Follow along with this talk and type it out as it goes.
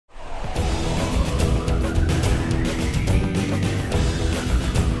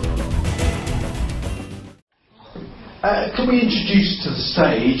can we introduce to the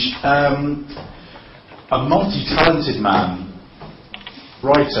stage a multi-talented man,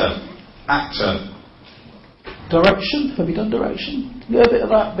 writer, actor, direction? Have you done direction? Yeah, a bit of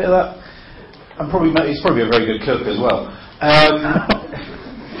that. And he's probably a very good cook as well.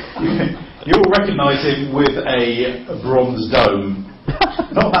 You'll recognise him with a bronze dome.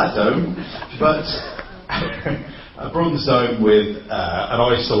 Not that dome, but a bronze dome with an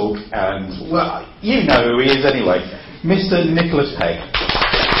eye stalk and, well, you know who he is anyway. Mr. Nicholas Pegg.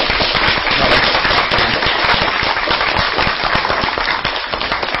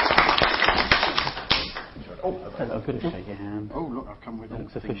 Hello, good to shake your hand. Oh, look, I've come with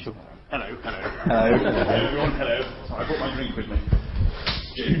Looks official. Hello. Hello. Everyone, hello. Sorry, I brought my drink with me.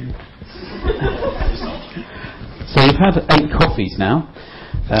 Gin. It's not. So you've had 8 coffees now.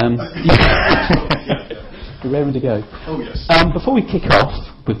 You're raring to go. Oh, yes. Before we kick off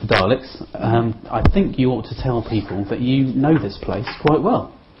with the Daleks, I think you ought to tell people that you know this place quite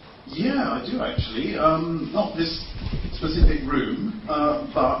well. Yeah, I do actually. Not this specific room,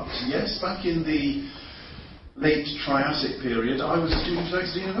 but yes, back in the late Triassic period, I was a student at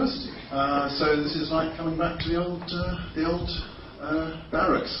Exeter University. So this is like coming back to the old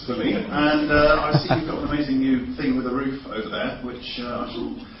barracks for me. And I see you've got an amazing new thing with a roof over there, which I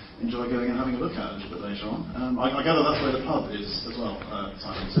shall enjoy going and having a look at a little bit later on. I gather that's where the pub is as well,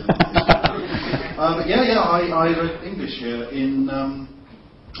 Simon. But yeah, I read English here in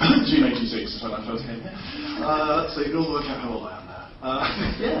June 86, when I first came here. So you can all work out how old I am now.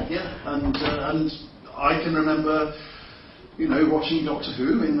 And I can remember, watching Doctor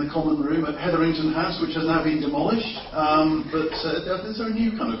Who in the common room at Hetherington House, which has now been demolished. But is there a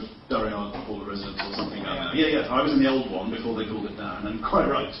new kind of Durry Hall residence or something down there? Yeah. I was in the old one before they pulled it down, and quite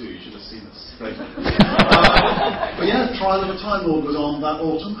right too. You should have seen this. But yeah, Trial of a Time Lord was on that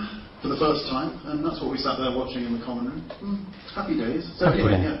autumn for the first time, and that's what we sat there watching in the common room. Happy days. So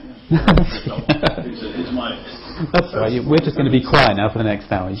anyway, yeah. into my. That's right. We're just going to be quiet now for the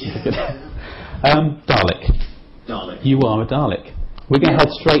next hour. Dalek. You are a Dalek. We're going to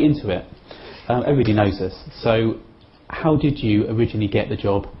head straight into it. Everybody knows this. So, how did you originally get the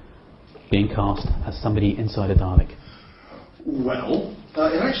job being cast as somebody inside a Dalek? Well,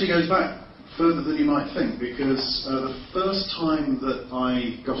 it actually goes back further than you might think, because the first time that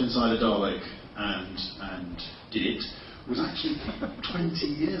I got inside a Dalek and did it was actually 20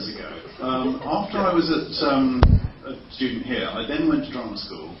 years ago. After I was a student here, I then went to drama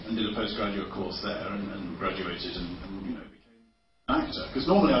school and did a postgraduate course there and graduated and became an actor. Because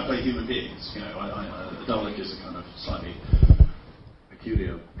normally I play human beings. A Dalek is a kind of slightly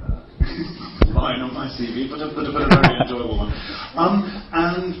peculiar line on my CV, but a very enjoyable one.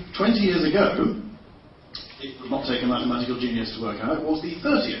 And 20 years ago, it would not take a mathematical genius to work out, it was the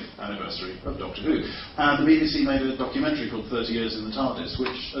 30th anniversary of Doctor Who. And the BBC made a documentary called 30 Years in the TARDIS,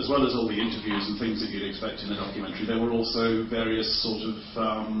 which, as well as all the interviews and things that you'd expect in a documentary, there were also various sort of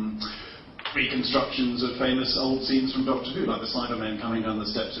reconstructions of famous old scenes from Doctor Who, like the Cybermen coming down the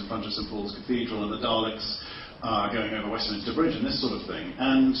steps in front of St Paul's Cathedral and the Daleks going over Westminster Bridge and this sort of thing.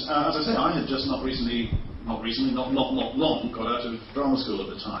 And as I say, I had just not long got out of drama school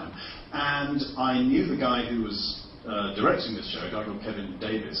at the time. And I knew the guy who was directing this show, a guy called Kevin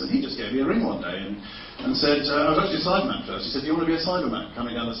Davis, and he just gave me a ring one day and said, I was actually a Cyberman first. He said, do you want to be a Cyberman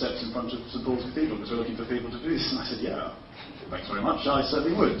coming down the steps in front of St Paul's Cathedral because we're looking for people to do this? And I said, yeah, thanks very much, I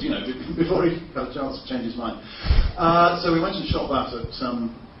certainly would, before he had a chance to change his mind. So we went and shot that at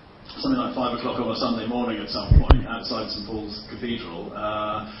something like 5 o'clock on a Sunday morning at some point outside St Paul's Cathedral.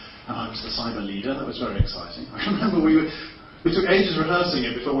 And I was the cyber leader. That was very exciting. I remember we took ages rehearsing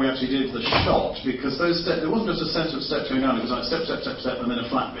it before we actually did the shot, because those steps, there wasn't just a set of steps going down, it was like step, and then a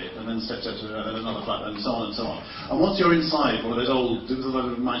flat bit, and then step, and then another flat, and so on and so on. And once you're inside one of those old, it was a lot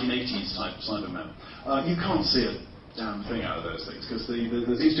of 1980s type Cybermen, you can't see a damn thing out of those things, because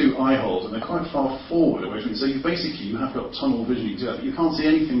there's these two eye holes, and they're quite far forward away from you, so you have got tunnel vision, you can do that, but you can't see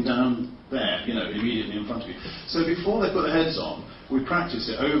anything down there, immediately in front of you. So before they put their heads on, we practiced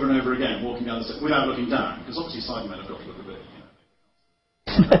it over and over again, walking down the steps without looking down, because obviously Cybermen have got to look a bit,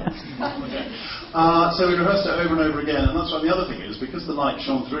 so we rehearsed it over and over again, and that's why the other thing is, because the light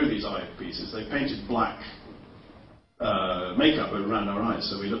shone through these eyepieces, they painted black makeup around our eyes,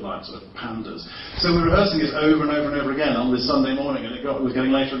 so we looked like sort of pandas. So we were rehearsing this over and over and over again on this Sunday morning, and it was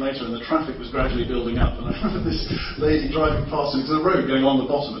getting later and later, and the traffic was gradually building up. And I remember this lady driving past, into the road going along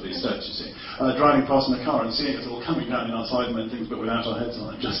the bottom of these steps, you see, driving past in a car and seeing us all coming down in our Cybermen things, but without our heads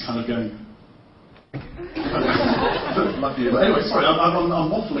on it, just kind of going. But anyway, sorry, I'm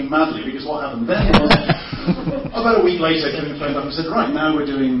waffling madly, because what happened then was, about a week later, Kevin phoned up and said, right, now we're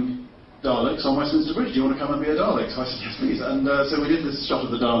doing Daleks on Westminster Bridge. Do you want to come and be a Dalek? So I said, yes, please. And so we did this shot of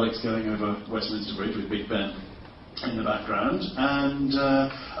the Daleks going over Westminster Bridge with Big Ben in the background. And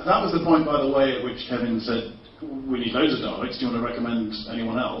that was the point, by the way, at which Kevin said, we need loads of Daleks. Do you want to recommend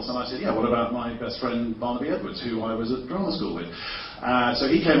anyone else? And I said, yeah, what about my best friend Barnaby Edwards, who I was at drama school with? So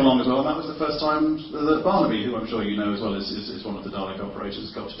he came along as well, and that was the first time that Barnaby, who I'm sure you know as well, is one of the Dalek operators,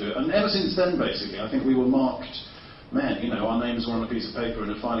 got to do it. And ever since then, basically, I think we were marked men. You know, our names were on a piece of paper in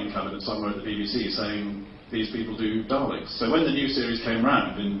a filing cabinet somewhere at the BBC saying, these people do Daleks. So when the new series came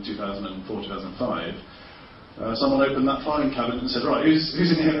round in 2004, 2005, someone opened that filing cabinet and said, right, who's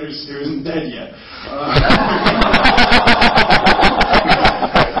in here who isn't dead yet?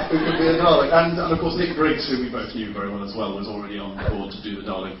 Who could be a Dalek? And of course Nick Briggs, who we both knew very well as well, was already on board to do the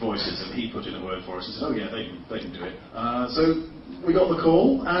Dalek voices, and he put in a word for us and said, oh yeah, they can do it. So we got the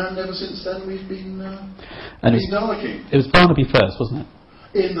call, and ever since then we've been Daleking. It was Barnaby first, wasn't it?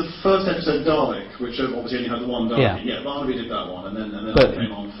 In the first episode, Dalek, which obviously only had the one Dalek. Yeah, Barnaby did that one, and then I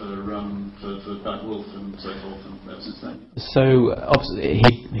came on for Bad Wolf and so forth, and ever since then. So obviously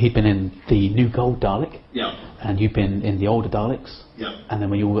he'd been in the New Gold Dalek. Yeah. And you've been in the older Daleks. Yeah. And then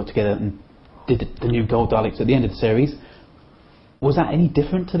when you all got together and did the New Gold Daleks at the end of the series, was that any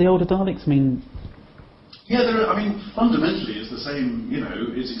different to the older Daleks? I mean. Yeah, fundamentally it's the same, you know,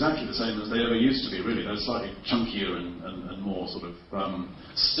 it's exactly the same as they ever used to be, really. They're slightly chunkier and more sort of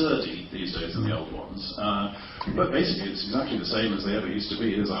sturdy these days than the old ones. But basically it's exactly the same as they ever used to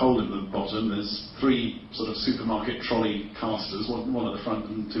be. There's a hole in the bottom, there's 3 sort of supermarket trolley casters, one at the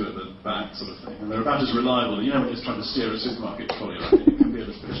front and 2 at the back sort of thing. And they're about as reliable, you know, when you're trying to steer a supermarket trolley around, it can be a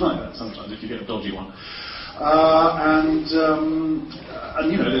little bit like that sometimes if you get a dodgy one. And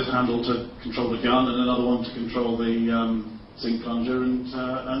you know, there's a handle to control the gun and another one to control the zinc plunger. And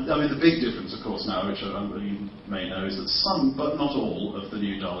I mean, the big difference, of course, now, which you may know, is that some, but not all, of the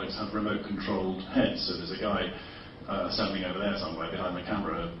new Daleks have remote-controlled heads. So there's a guy standing over there somewhere behind the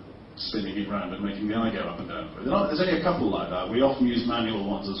camera, spinning it round and making the eye go up and down. There's only a couple like that. We often use manual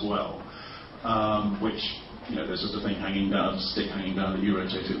ones as well, which. You know, there's just a thing hanging down, a stick hanging down that you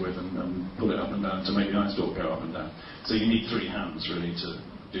rotate it with and pull it up and down to make the eye stalk go up and down. So you need 3 hands really to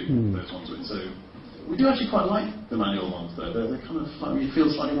do those ones with. So we do actually quite like the manual ones though. They're kind of like, you feel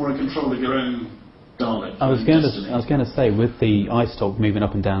slightly more in control of your own Dalek. I was going to say, with the eye stalk moving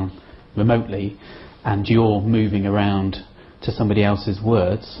up and down remotely, and you're moving around to somebody else's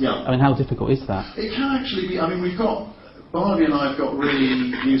words. Yeah. I mean, how difficult is that? It can actually be. I mean, Barnaby and I have got really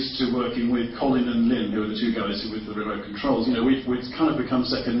used to working with Colin and Lynn, who are the 2 guys with the remote controls. You know, we've kind of become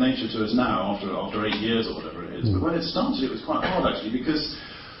second nature to us now after 8 years or whatever it is. But when it started, it was quite hard actually, because,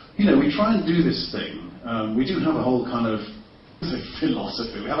 you know, we try and do this thing. We do have a whole kind of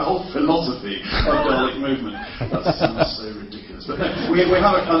philosophy. We have a whole philosophy of Dalek movement. That sounds so ridiculous. But no, we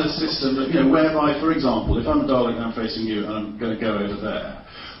have a kind of system that, you know, whereby, for example, if I'm a Dalek now facing you and I'm going to go over there,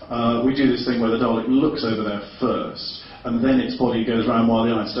 we do this thing where the Dalek looks over there first, and then its body goes round while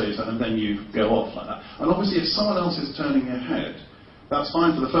the eye stays there, and then you go off like that. And obviously if someone else is turning their head, that's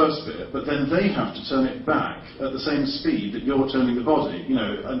fine for the first bit, but then they have to turn it back at the same speed that you're turning the body, you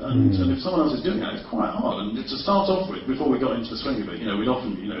know, and if someone else is doing that, it's quite hard. And to start off with, before we got into the swing of it, you know, we'd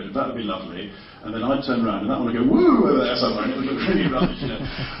often, you know, that would be lovely, and then I'd turn around and that one would go, woo, over there somewhere, and it would look really rubbish, you know.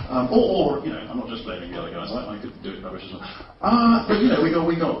 Or, you know, I'm not just blaming the other guys, I could do it rubbish as well. But, you know,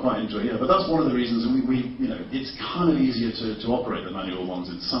 we got quite into it, yeah. But that's one of the reasons we you know, it's kind of easier to operate the manual ones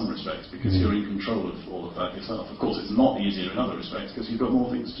in some respects, because you're in control of all of that yourself. Of course, it's not easier in other respects, because you've got more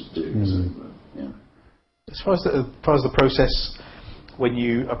things to do. So, yeah. As far as the process, when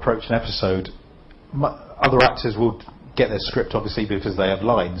you approach an episode, other actors will get their script obviously because they have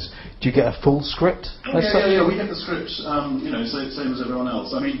lines. Do you get a full script? Yeah, we get the script, you know, same as everyone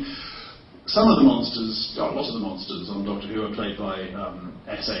else. I mean, some of the monsters, a lot of the monsters on Doctor Who are played by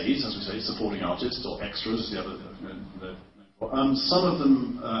SAs, as we say, supporting artists, or extras, the other. Some of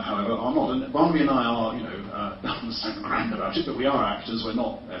them, however, are not. And Barnaby and I are, you know, don't sound grand about it, but we are actors. We're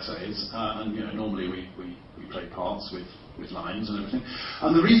not SAs, and you know, normally we play parts with lines and everything.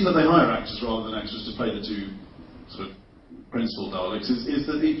 And the reason that they hire actors rather than extras to play the 2 sort of principal Daleks is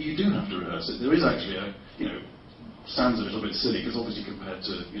that you do have to rehearse it. There is actually a, you know, sounds a little bit silly because obviously compared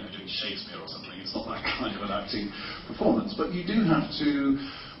to, you know, doing Shakespeare or something, it's not that kind of an acting performance. But you do have to.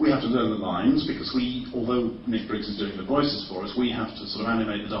 We have to learn the lines because although Nick Briggs is doing the voices for us, we have to sort of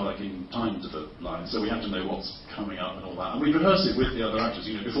animate the Dalek in time to the lines, so we have to know what's coming up and all that. And we rehearse it with the other actors,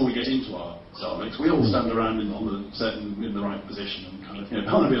 you know, before we get into our Daleks. We all stand around on the set in the right position and kind of, you know,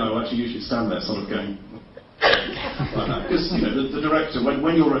 Barnaby and I will actually usually stand there sort of going like that. Because, you know, the director,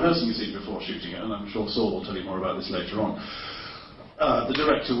 when you're rehearsing a scene before shooting it, and I'm sure Saul will tell you more about this later on, the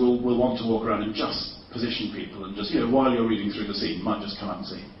director will want to walk around and just position people, and just, while you're reading through the scene, might just come out and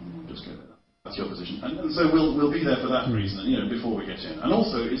say, just go there. That's your position. And so we'll be there for that reason, before we get in. And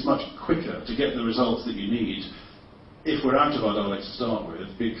also, it's much quicker to get the results that you need if we're out of our Daleks to start with,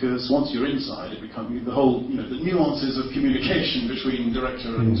 because once you're inside, it becomes the whole, the nuances of communication between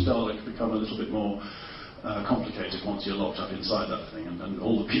director and Dalek become a little bit more complicated once you're locked up inside that thing, and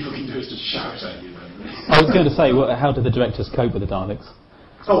all the people can do is just shout at you. I was going to say, how do the directors cope with the Daleks?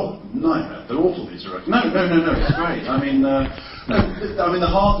 Oh, nightmare. They're awful, these directors. No, it's great. I mean, the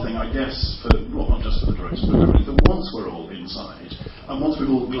hard thing, I guess, not just for the directors, but everybody, that once we're all inside, and once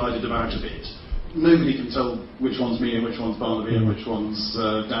we've all glided about a bit, nobody can tell which one's me and which one's Barnaby and which one's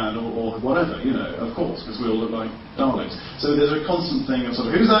Dan or whatever, of course, because we all look like Daleks. So there's a constant thing of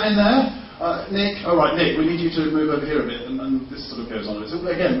sort of, who's that in there? Nick, all right, Nick, we need you to move over here a bit, and this sort of goes on. So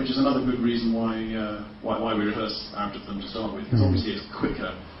again, which is another good reason why we rehearse out of them to start with, because obviously it's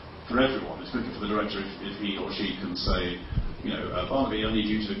quicker for everyone. It's quicker for the director if he or she can say, Barnaby, I need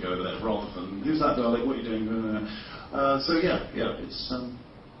you to go over there, rather than, who's that, Dalek? What are you doing? So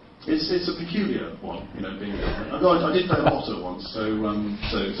it's a peculiar one, being. I did play an otter once, so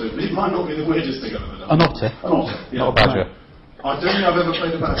it might not be the weirdest thing I've ever done. An otter? An otter, yeah. Not a badger. I don't think I've ever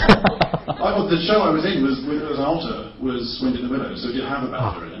played a badger. The show I was in was an otter, was Wind in the Willows, so it did have a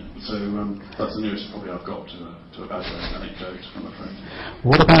badger in it. So that's the nearest probably I've got to a badger anecdote, I'm afraid.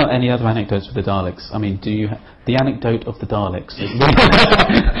 What about any other anecdotes with the Daleks? I mean, do you the anecdote of the Daleks?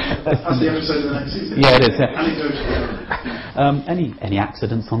 That's the episode of the next season. Yeah, it is. Yeah. Anecdote of the Daleks. Any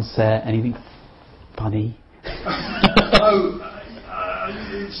accidents on set? Anything funny?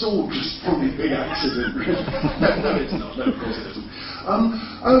 It's all just probably a big accident. No, it's not. No, of course it isn't. I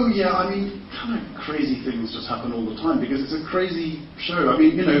mean, kind of crazy things just happen all the time because it's a crazy show. I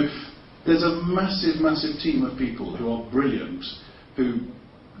mean, there's a massive, massive team of people who are brilliant, who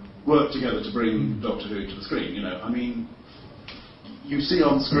work together to bring Doctor Who to the screen. I mean, you see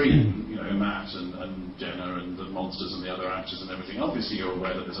on screen, Matt and Jenna and the monsters and the other actors and everything. Obviously, you're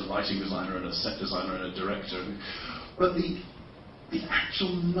aware that there's a lighting designer and a set designer and a director, but the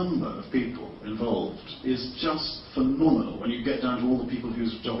actual number of people involved is just phenomenal when you get down to all the people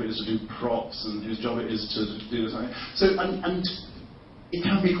whose job it is to do props and whose job it is to do this. So, and it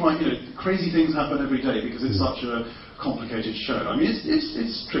can be quite, crazy things happen every day because it's such a complicated show. I mean,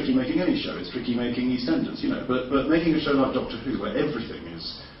 it's tricky making any show. It's tricky making EastEnders, but making a show like Doctor Who where everything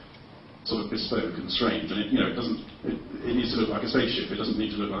is sort of bespoke and strange, and it needs to look like a spaceship. It doesn't need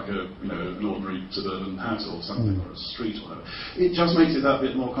to look like an ordinary suburban house or something, or a street or whatever. It just makes it that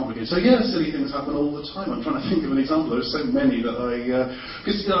bit more complicated. So silly things happen all the time. I'm trying to think of an example. There's so many that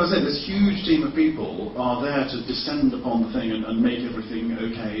because as I said, this huge team of people are there to descend upon the thing and make everything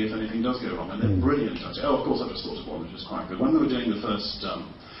okay if anything does go wrong, and they're brilliant at it. Of course, I just thought of one which was quite good. When we were doing the first,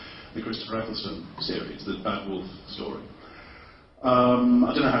 the Christopher Eccleston series, the Bad Wolf story.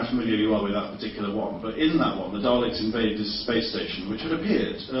 I don't know how familiar you are with that particular one, but in that one, the Daleks invade this space station, which had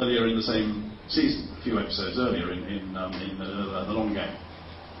appeared earlier in the same season, a few episodes earlier in the Long Game.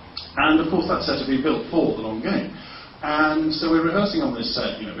 And of course, that set had been built for the Long Game. And so we're rehearsing on this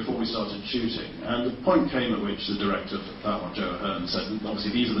set, before we started shooting. And the point came at which the director for that one, Joe Ahern, said,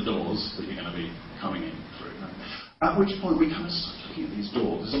 obviously these are the doors that you're going to be coming in through. At which point we kind of started looking at these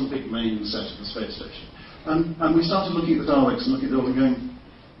doors. It's on the big main set of the space station. And we started looking at the Daleks and looking at the door and going...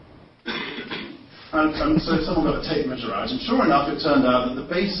 And so someone got a tape measure out, and sure enough it turned out that the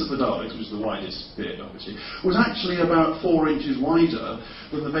base of the Daleks, which is the widest bit obviously, was actually about 4 inches wider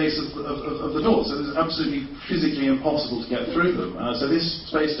than the base of the door. So it was absolutely physically impossible to get through them. So this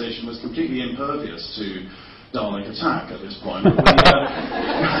space station was completely impervious to Dalek attack at this point.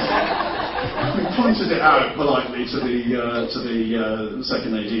 We pointed it out politely to the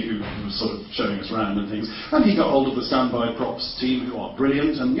second AD who was sort of showing us around and things, and he got hold of the standby props team who are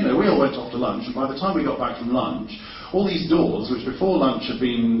brilliant, and we all went off to lunch, and by the time we got back from lunch, all these doors, which before lunch had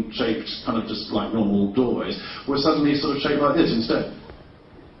been shaped kind of just like normal doorways, were suddenly sort of shaped like this instead.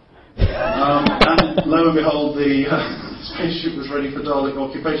 And lo and behold, the spaceship was ready for Dalek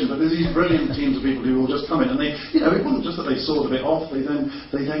occupation. But there's these brilliant teams of people who will just come in, and they, it wasn't just that they sawed a bit off. They then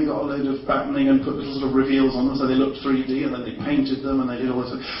got a load of battening and put little sort of reveals on them, so they looked 3D, and then they painted them, and they did all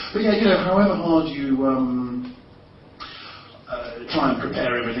this. But however hard you try and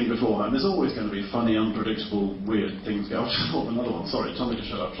prepare everything beforehand, there's always going to be funny, unpredictable, weird things. I just thought of another one. Sorry, tell me to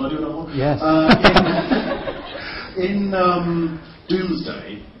shut up. Shall I do another one? Yes. In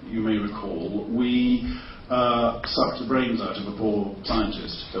Doomsday, you may recall, we sucked the brains out of a poor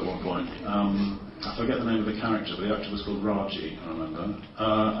scientist at one point. I forget the name of the character, but the actor was called Raji, I remember.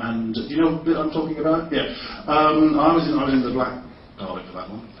 And do you know what I'm talking about? Yeah. I was in the Black for that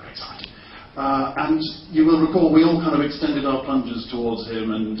one. Very exciting. And you will recall we all kind of extended our plungers towards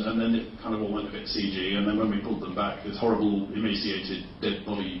him, and then it kind of all went a bit CG, and then when we pulled them back, this horrible, emaciated, dead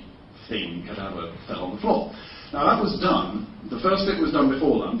body thing, cadaver, fell on the floor. Now that was done, the first bit was done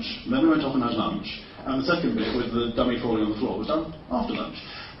before lunch, and then we went off and had lunch, and the second bit with the dummy falling on the floor was done after lunch.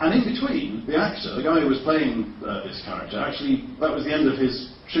 And in between, the actor, the guy who was playing this character, actually, that was the end of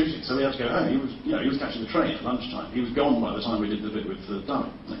his shooting, so we had to go home. He was catching the train at lunchtime. He was gone by the time we did the bit with the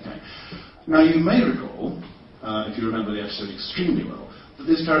dummy. Okay. Now you may recall, if you remember the episode extremely well, that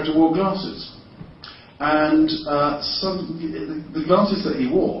this character wore glasses. And the glasses that he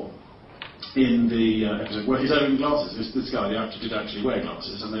wore in the episode were his own glasses. This guy, the actor, did actually wear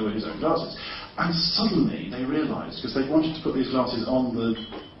glasses, and they were his own glasses. And suddenly they realised, because they wanted to put these glasses on the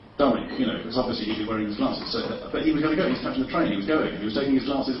dummy, because obviously he'd be wearing his glasses. So, but he was going to go, he was catching the train, he was going, and he was taking his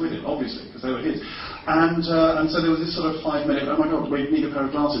glasses with him, obviously, because they were his. And so there was this sort of 5-minute, oh my God, we need a pair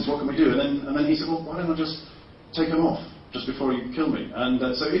of glasses, what can we do? And then he said, well, why don't I just take them off, just before you kill me? And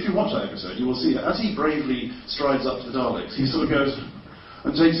so if you watch that episode, you will see that as he bravely strides up to the Daleks, he sort of goes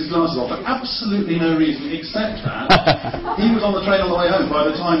and takes his glasses off for absolutely no reason except that he was on the train on the way home by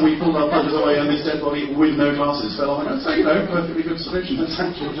the time we pulled our plungers away and this dead body with no glasses fell off. So, perfectly good solution. That's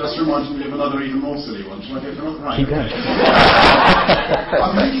actually just reminded me of another even more silly one. Shall I go for another? Right. Keep going.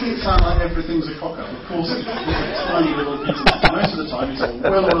 I'm making it sound like everything's a cock-up. Of course it's tiny little pieces. Most of the time it's a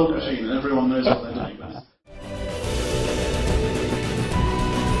well-oiled machine and everyone knows what they're doing.